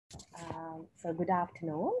So good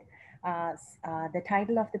afternoon. The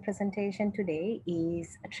title of the presentation today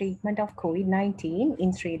is Treatment of COVID-19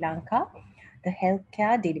 in Sri Lanka, the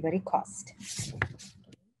Healthcare Delivery Cost.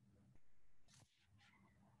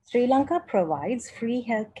 Sri Lanka provides free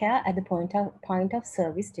healthcare at the point of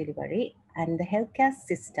service delivery, and the healthcare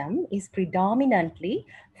system is predominantly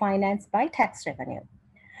financed by tax revenue.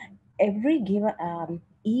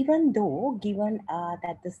 Even though given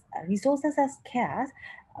that the resources are scarce,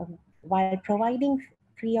 while providing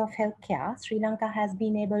free of healthcare, Sri Lanka has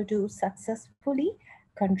been able to successfully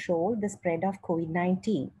control the spread of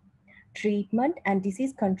COVID-19. Treatment and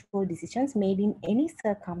disease control decisions made in any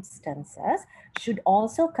circumstances should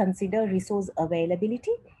also consider resource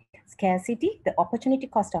availability, scarcity, the opportunity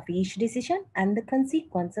cost of each decision, and the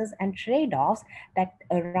consequences and trade-offs that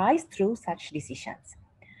arise through such decisions.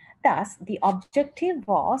 Thus, the objective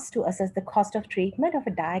was to assess the cost of treatment of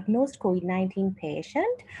a diagnosed COVID-19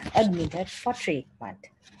 patient admitted for treatment.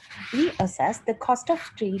 We assessed the cost of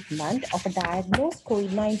treatment of a diagnosed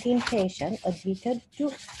COVID-19 patient admitted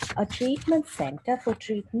to a treatment center for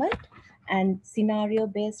treatment, and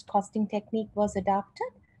scenario-based costing technique was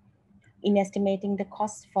adopted. In estimating the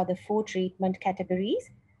costs for the 4 treatment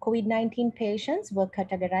categories, COVID-19 patients were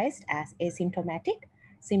categorized as asymptomatic,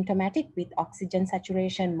 symptomatic with oxygen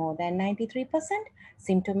saturation more than 93%,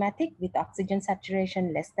 symptomatic with oxygen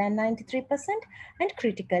saturation less than 93%, and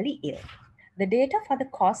critically ill. The data for the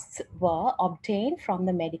costs were obtained from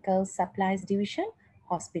the Medical Supplies Division,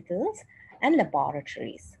 hospitals, and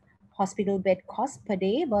laboratories. Hospital bed cost per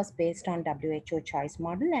day was based on WHO choice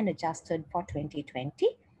model and adjusted for 2020.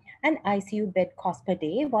 And ICU bed cost per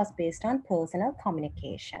day was based on personal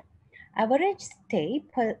communication. Average stay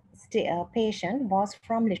per patient was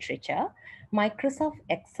from literature. Microsoft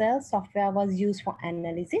Excel software was used for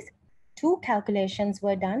analysis. 2 calculations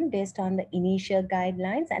were done based on the initial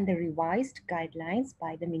guidelines and the revised guidelines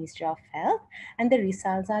by the Ministry of Health, and the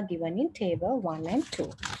results are given in table 1 and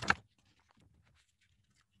 2.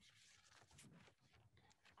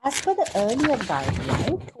 As per the earlier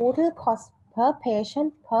guideline, total cost per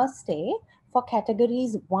patient per stay for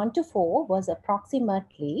categories 1 to 4 was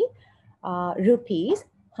approximately rupees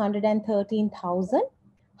 113,000,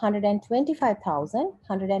 125,000,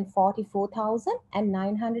 144,000, and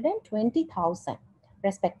 920,000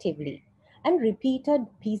 respectively. And repeated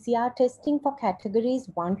PCR testing for categories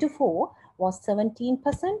 1 to 4 was 17%,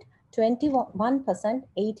 21%,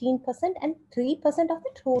 18%, and 3% of the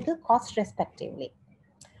total cost respectively.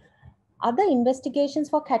 Other investigations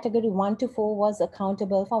for category 1 to 4 was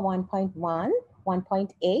accountable for 1.1,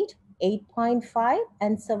 1.8, 8.5,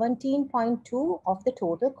 and 17.2 of the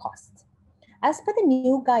total costs. As per the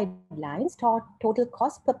new guidelines, total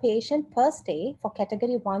cost per patient per stay for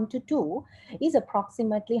category 1 to 2 is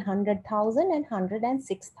approximately 100,000 and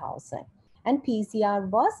 106,000. And PCR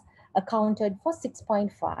was accounted for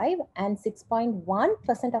 6.5 and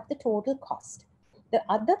 6.1% of the total cost. The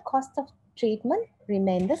other costs of treatment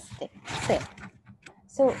remain the same.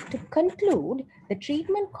 So to conclude, the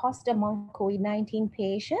treatment cost among COVID-19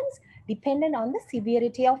 patients depended on the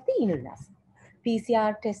severity of the illness.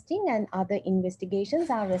 PCR testing and other investigations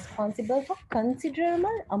are responsible for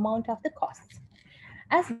considerable amount of the costs.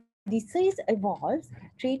 As disease evolves,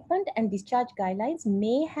 treatment and discharge guidelines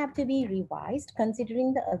may have to be revised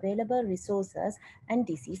considering the available resources and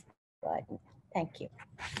disease burden. Thank you.